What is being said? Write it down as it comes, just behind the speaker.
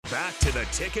back to the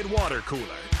Ticket Water Cooler,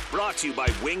 brought to you by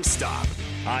Wingstop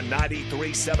on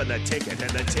 93.7 The Ticket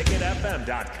and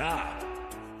theticketfm.com.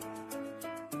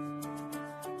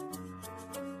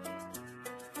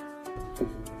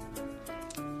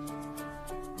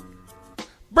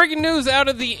 Breaking news out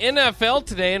of the NFL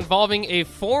today involving a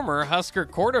former Husker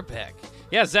quarterback.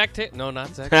 Yeah, Zach Taylor. No,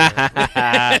 not Zach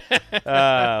Taylor.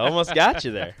 Almost got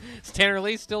you there. Is Tanner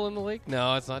Lee still in the league?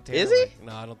 No, it's not Tanner Is he? Lee.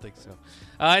 No, I don't think so.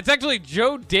 It's actually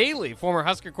Joe Daly, former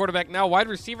Husker quarterback, now wide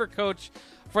receiver coach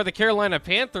for the Carolina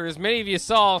Panthers. Many of you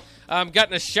saw got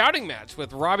in a shouting match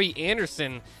with Robbie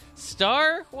Anderson,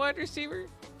 star wide receiver?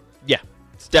 Yeah,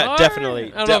 Star?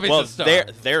 definitely. I don't know if he's well, a star.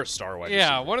 They're star wide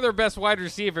Yeah, receiver. one of their best wide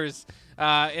receivers.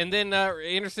 And then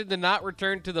Anderson did not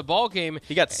return to the ball game.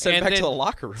 He got sent And back to then the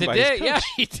locker room by today. his coach. Yeah,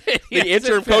 he did. He The got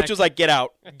interim sent back. coach was like, "Get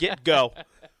out, go."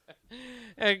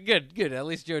 Good. At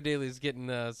least Joe Daly's getting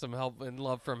some help and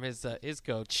love from his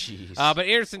coach. Jeez. But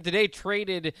Anderson today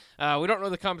traded. We don't know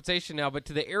the compensation now, but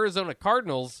to the Arizona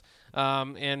Cardinals.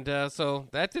 So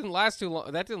that didn't last too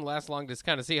long. That didn't last long to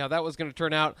kind of see how that was going to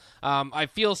turn out. I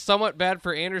feel somewhat bad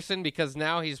for Anderson because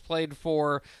now he's played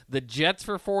for the Jets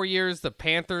for 4 years, the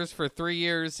Panthers for 3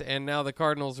 years, and now the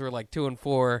Cardinals are like 2 and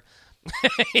 4.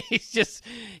 he's just.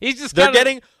 They're kinda,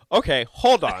 getting okay.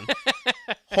 Hold on,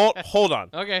 hold on.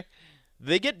 okay.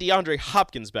 They get DeAndre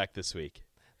Hopkins back this week.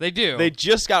 They do. They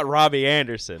just got Robbie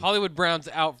Anderson. Hollywood Brown's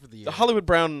out for the year. The Hollywood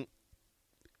Brown,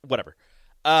 whatever.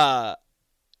 Has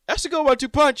to go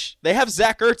 1-2 punch. They have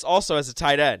Zach Ertz also as a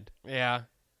tight end. Yeah.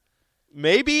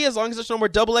 Maybe as long as there's no more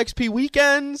double XP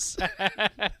weekends,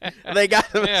 they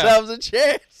got themselves a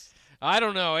chance. I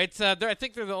don't know. It's I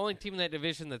think they're the only team in that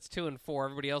division that's 2 and 4.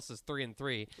 Everybody else is 3 and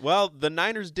 3. Well, the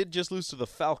Niners did just lose to the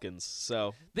Falcons,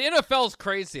 so The NFL's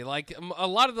crazy. Like a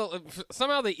lot of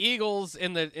somehow the Eagles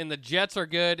and the Jets are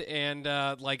good, and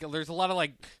there's a lot of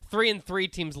 3 and 3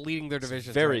 teams leading their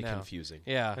divisions. very right now. confusing.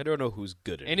 Yeah. I don't know who's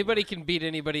good anymore. Anybody can beat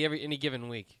anybody any given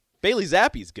week. Bailey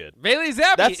Zappi's good. Bailey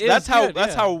Zappi That's how good,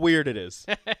 that's yeah. how weird it is.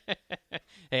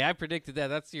 Hey, I predicted that.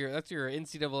 That's your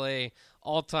NCAA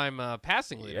all-time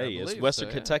passing leader. Yeah, I he is. believe, Western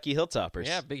so, Kentucky Hilltoppers.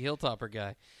 Yeah, big Hilltopper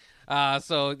guy.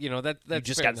 So that's You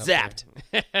just fair got enough zapped.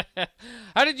 there.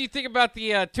 How did you think about the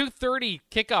 2:30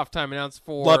 kickoff time announced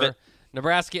for Love it.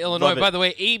 Nebraska, Illinois? Love it. By the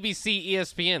way, ABC,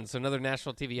 ESPN, so another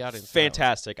national TV audience.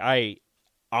 Fantastic. I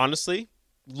honestly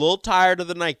a little tired of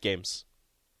the night games.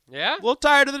 Yeah. A little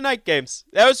tired of the night games.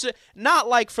 That was not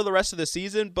like for the rest of the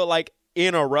season, but like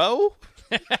in a row.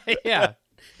 Yeah.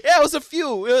 Yeah, it was a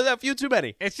few too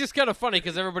many. It's just kind of funny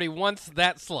because everybody wants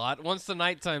that slot, wants the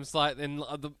nighttime slot, and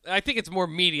I think it's more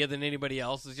media than anybody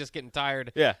else is just getting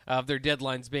tired of their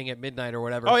deadlines being at midnight or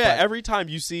whatever. Oh yeah, But, every time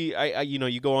you see,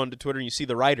 you go on to Twitter and you see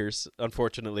the writers.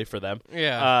 Unfortunately for them,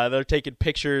 Yeah. they're taking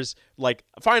pictures like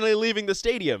finally leaving the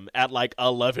stadium at like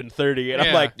 11:30, and I'm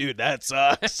Yeah. like, dude, that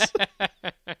sucks.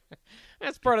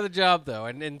 That's part of the job, though,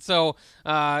 and so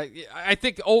I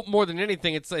think more than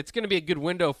anything, it's going to be a good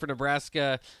window for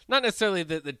Nebraska. Not necessarily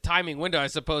the timing window, I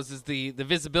suppose, is the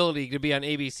visibility to be on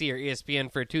ABC or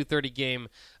ESPN for a 2:30 game.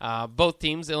 Both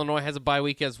teams, Illinois has a bye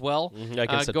week as well.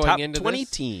 Against a going top into 20 this.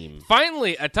 team.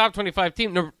 Finally, a top 25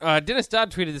 team. Dennis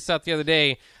Dodd tweeted this out the other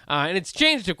day, and it's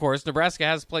changed, of course. Nebraska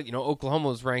has played. Oklahoma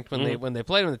was ranked when they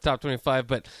played in the top 25,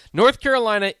 but North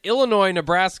Carolina, Illinois,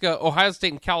 Nebraska, Ohio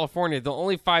State, and California, the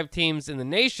only 5 teams in the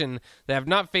nation that have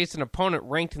not faced an opponent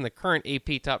ranked in the current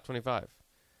AP top 25.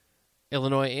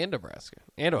 Illinois and Nebraska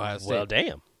and Ohio State. Well,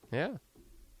 damn, Yeah.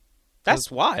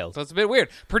 that's wild. So it's a bit weird.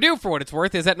 Purdue, for what it's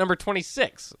worth, is at number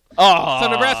 26. Oh, So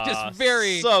Nebraska's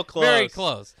very close.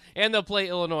 close. And they'll play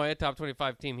Illinois, a top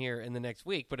 25 team here in the next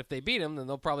week. But if they beat them, then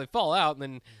they'll probably fall out. And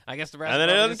then I guess Nebraska And then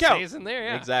it probably doesn't just count. stays in there.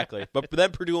 Yeah. Exactly. But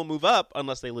then Purdue will move up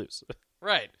unless they lose.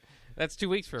 Right. That's 2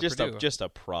 weeks for Purdue. Just a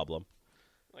problem.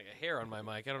 Like a hair on my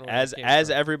mic. I don't know where As that came as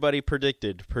from. everybody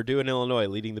predicted, Purdue and Illinois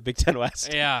leading the Big Ten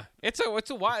West. Yeah. It's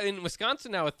a while. In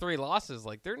Wisconsin now with 3 losses,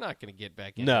 like they're not going to get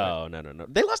back in. No.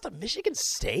 They lost to Michigan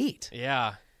State.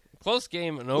 Yeah. Close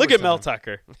game. And Look at overtime. Mel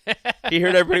Tucker. He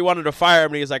heard everybody wanted to fire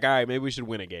him, and he was like, all right, maybe we should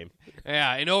win a game.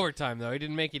 Yeah. In overtime, though. He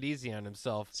didn't make it easy on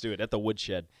himself. Let's do it at the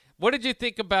woodshed. What did you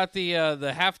think about the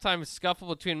halftime scuffle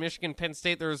between Michigan and Penn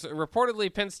State? There was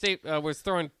reportedly Penn State was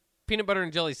throwing peanut butter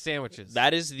and jelly sandwiches.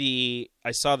 That is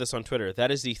I saw this on Twitter. That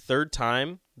is the 3rd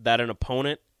time that an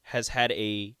opponent has had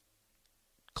a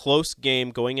close game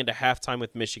going into halftime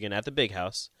with Michigan at the Big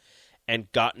House and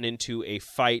gotten into a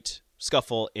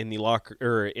scuffle in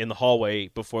the hallway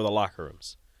before the locker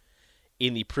rooms.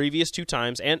 In the previous 2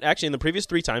 times, and actually in the previous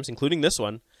 3 times, including this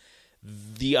one,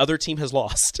 the other team has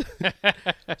lost.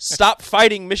 Stop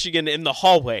fighting Michigan in the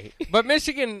hallway. But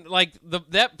Michigan,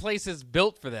 that place is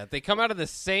built for that. They come out of the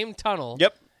same tunnel.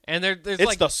 Yep. And there's It's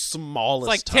like the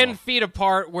smallest. it's like tunnel. 10 feet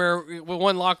apart, where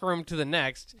one locker room to the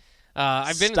next.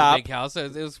 I've been Stop. in the big house.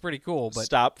 It was pretty cool. But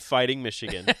Stop fighting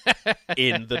Michigan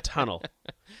in the tunnel.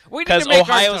 we need Because to make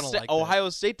our tunnel like that. Ohio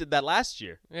State did that last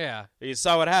year. Yeah. You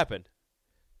saw what happened.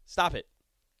 Stop it.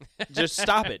 Just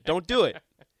stop it. Don't do it.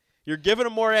 You're giving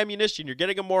them more ammunition. You're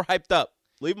getting them more hyped up.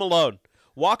 Leave them alone.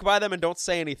 Walk by them and don't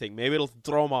say anything. Maybe it'll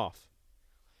throw them off.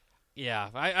 Yeah,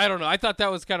 I don't know. I thought that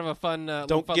was kind of a fun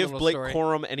Don't fun give little Blake story.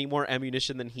 Corum any more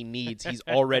ammunition than he needs. He's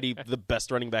already the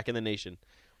best running back in the nation.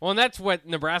 Well, and that's what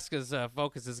Nebraska's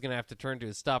focus is going to have to turn to,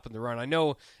 is stopping the run. I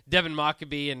know Devin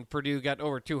Mockabee and Purdue got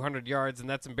over 200 yards, and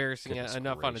that's embarrassing Goodness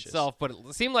enough on gracious. itself. But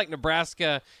it seemed like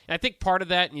Nebraska, and I think part of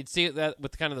that, and you'd see that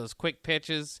with kind of those quick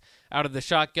pitches out of the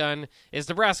shotgun, is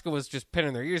Nebraska was just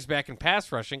pinning their ears back in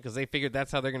pass rushing because they figured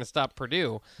that's how they're going to stop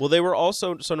Purdue. Well, they were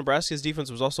also so Nebraska's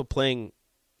defense was also playing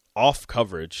off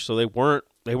coverage, so they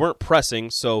weren't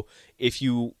pressing. So if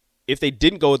they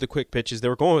didn't go with the quick pitches, they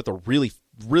were going with the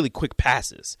really quick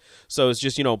passes. So it's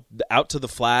just out to the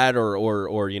flat or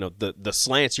the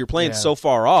slants. You're playing so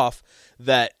far off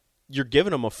that you're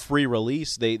giving them a free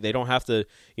release. They don't have to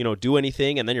do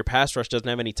anything, and then your pass rush doesn't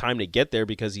have any time to get there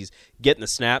because he's getting the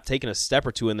snap, taking a step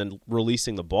or two, and then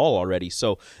releasing the ball already.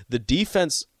 So the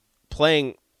defense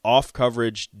playing off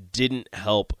coverage didn't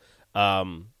help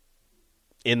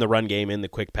in the run game, in the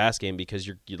quick pass game, because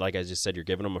you're like I just said, you're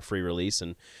giving them a free release,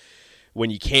 and when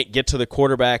you can't get to the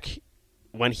quarterback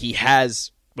when he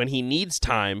needs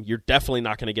time, you're definitely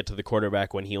not going to get to the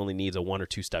quarterback when he only needs a 1 or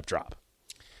 2 step drop.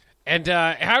 And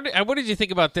what did you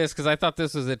think about this? Because I thought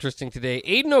this was interesting today.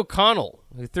 Aiden O'Connell,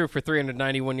 who threw for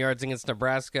 391 yards against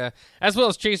Nebraska, as well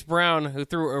as Chase Brown, who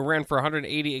ran for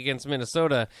 180 against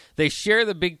Minnesota, they share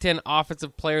the Big Ten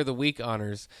Offensive Player of the Week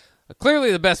honors.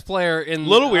 Clearly, the best player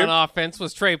on offense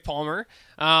was Trey Palmer.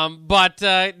 But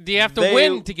do you have to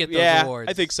win to get those awards?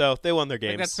 I think so. They won their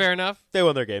games. Think that's fair enough? They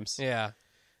won their games. Yeah.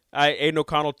 Aiden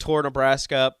O'Connell tore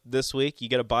Nebraska up this week. You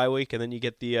get a bye week, and then you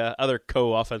get the other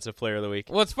co-offensive player of the week.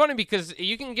 Well, it's funny because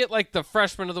you can get like the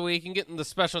freshman of the week and get the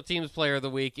special teams player of the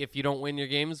week if you don't win your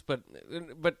games, but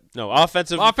no,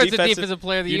 offensive defensive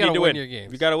player, you got to win your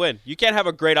games. You got to win. You can't have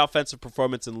a great offensive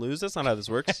performance and lose. That's not how this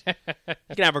works. You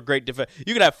can have a great defense.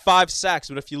 You can have 5 sacks,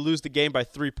 but if you lose the game by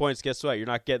 3 points, guess what? You're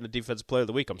not getting the defensive player of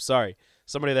the week. I'm sorry.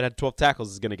 Somebody that had 12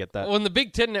 tackles is going to get that. Well, and the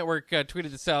Big Ten Network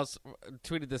tweeted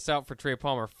this out for Trey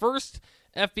Palmer. First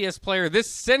FBS player this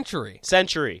century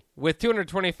with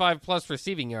 225-plus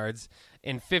receiving yards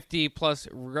and 50-plus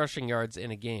rushing yards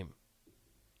in a game.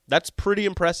 That's pretty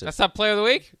impressive. That's not player of the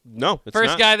week? No, it's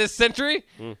First not. guy this century?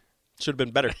 Should have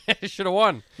been better. Should have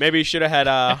won. Maybe he should have had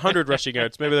 100 rushing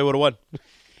yards. Maybe they would have won.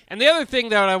 And the other thing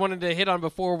that I wanted to hit on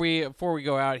before we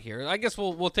go out here, I guess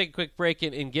we'll take a quick break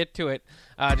and get to it,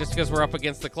 just because we're up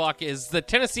against the clock, is the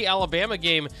Tennessee-Alabama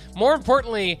game. More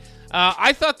importantly,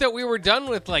 I thought that we were done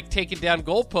with taking down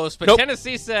goalposts, but Nope.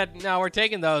 Tennessee said, no, we're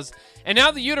taking those. And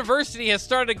now the university has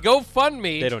started a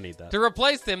GoFundMe. They don't need that. To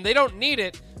replace them. They don't need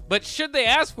it, but should they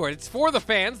ask for it? It's for the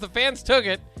fans. The fans took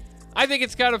it. I think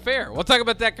it's kind of fair. We'll talk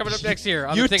about that coming up next year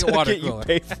on the Ticket Water Cooler. You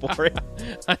pay for it.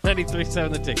 On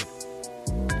 93.7 The Ticket.